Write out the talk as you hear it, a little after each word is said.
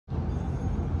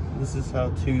This is how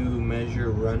to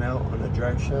measure run out on a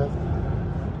drive shaft.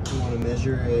 You want to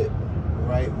measure it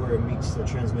right where it meets the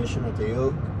transmission at the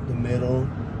yoke, the middle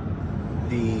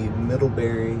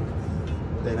bearing,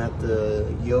 then at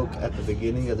the yoke at the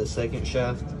beginning of the second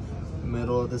shaft,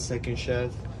 middle of the second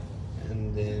shaft,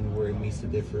 and then where it meets the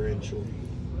differential.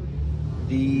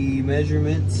 The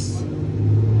measurements,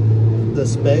 the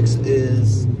specs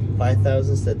is 5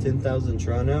 thousandths to 10 thousandths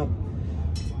run out.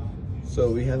 So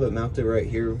we have it mounted right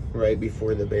here, right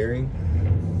before the bearing.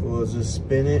 We'll just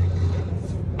spin it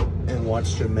and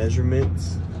watch the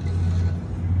measurements.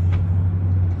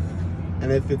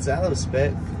 And if it's out of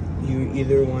spec, you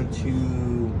either want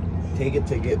to take it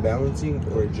to get balancing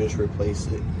or just replace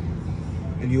it.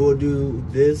 And you will do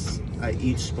this at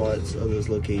each spots of those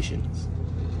locations.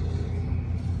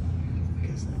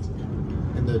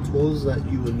 And the tools that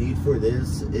you will need for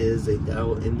this is a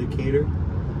dial indicator.